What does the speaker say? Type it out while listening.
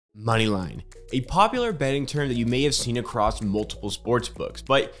Moneyline, a popular betting term that you may have seen across multiple sports books,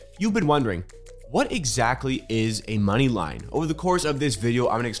 but you've been wondering, what exactly is a money line? Over the course of this video,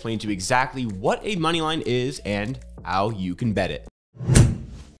 I'm going to explain to you exactly what a money line is and how you can bet it.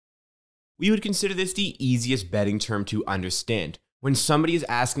 We would consider this the easiest betting term to understand. When somebody is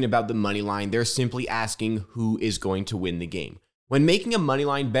asking about the money line, they're simply asking who is going to win the game. When making a money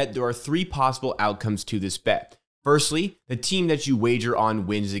line bet, there are three possible outcomes to this bet. Firstly, the team that you wager on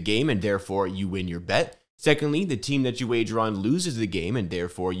wins the game and therefore you win your bet. Secondly, the team that you wager on loses the game and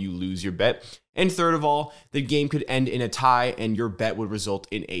therefore you lose your bet. And third of all, the game could end in a tie and your bet would result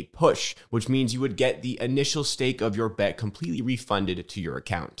in a push, which means you would get the initial stake of your bet completely refunded to your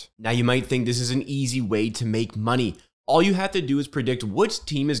account. Now you might think this is an easy way to make money. All you have to do is predict which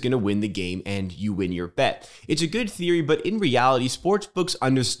team is going to win the game and you win your bet. It's a good theory, but in reality, sportsbooks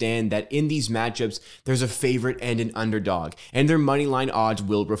understand that in these matchups, there's a favorite and an underdog, and their money line odds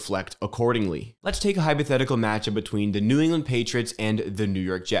will reflect accordingly. Let's take a hypothetical matchup between the New England Patriots and the New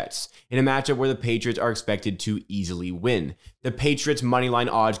York Jets, in a matchup where the Patriots are expected to easily win. The Patriots' money line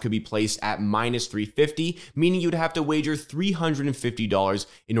odds could be placed at -350, meaning you'd have to wager $350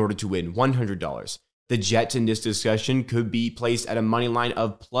 in order to win $100. The Jets in this discussion could be placed at a money line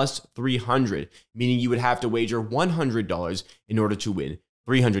of +300, meaning you would have to wager $100 in order to win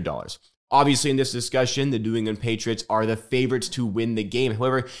 $300. Obviously, in this discussion, the New England Patriots are the favorites to win the game.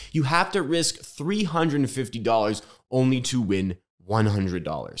 However, you have to risk $350 only to win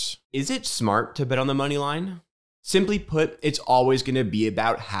 $100. Is it smart to bet on the money line? Simply put, it's always going to be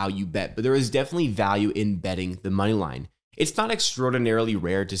about how you bet, but there is definitely value in betting the money line. It's not extraordinarily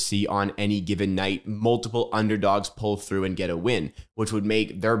rare to see on any given night multiple underdogs pull through and get a win, which would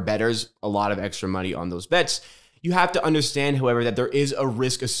make their bettors a lot of extra money on those bets. You have to understand, however, that there is a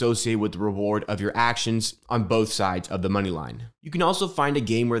risk associated with the reward of your actions on both sides of the money line. You can also find a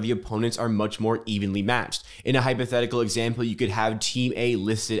game where the opponents are much more evenly matched. In a hypothetical example, you could have Team A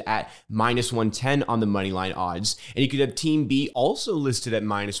listed at -110 on the money line odds, and you could have Team B also listed at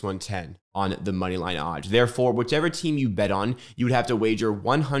 -110 on the money line odds. Therefore, whichever team you bet on, you would have to wager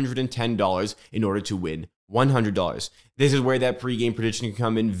 $110 in order to win $100. This is where that pregame prediction can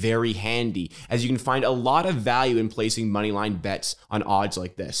come in very handy, as you can find a lot of value in placing moneyline bets on odds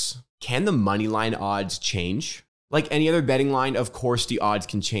like this. Can the moneyline odds change? Like any other betting line, of course the odds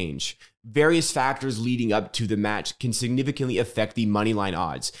can change. Various factors leading up to the match can significantly affect the moneyline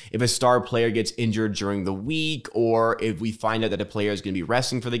odds. If a star player gets injured during the week, or if we find out that a player is going to be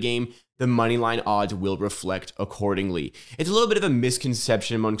resting for the game, the moneyline odds will reflect accordingly. It's a little bit of a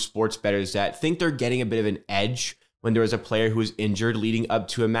misconception among sports bettors that think they're getting a bit of an edge when there is a player who is injured leading up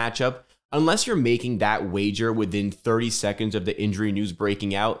to a matchup. Unless you're making that wager within 30 seconds of the injury news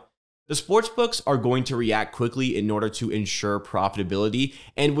breaking out, the sportsbooks are going to react quickly in order to ensure profitability,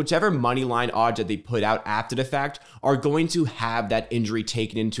 and whichever money line odds that they put out after the fact are going to have that injury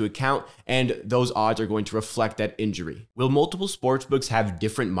taken into account, and those odds are going to reflect that injury. Will multiple sportsbooks have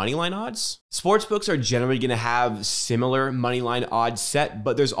different money line odds? Sportsbooks are generally going to have similar money line odds set,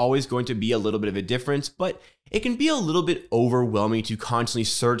 but there's always going to be a little bit of a difference, but it can be a little bit overwhelming to constantly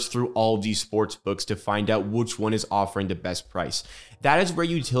search through all of these sports books to find out which one is offering the best price. That is where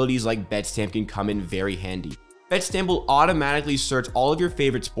utilities like Betstamp can come in very handy. Betstamp will automatically search all of your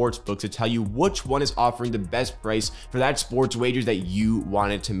favorite sports books to tell you which one is offering the best price for that sports wager that you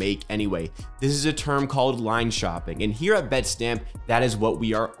wanted to make anyway. This is a term called line shopping, and here at Betstamp, that is what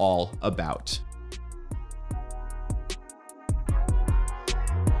we are all about.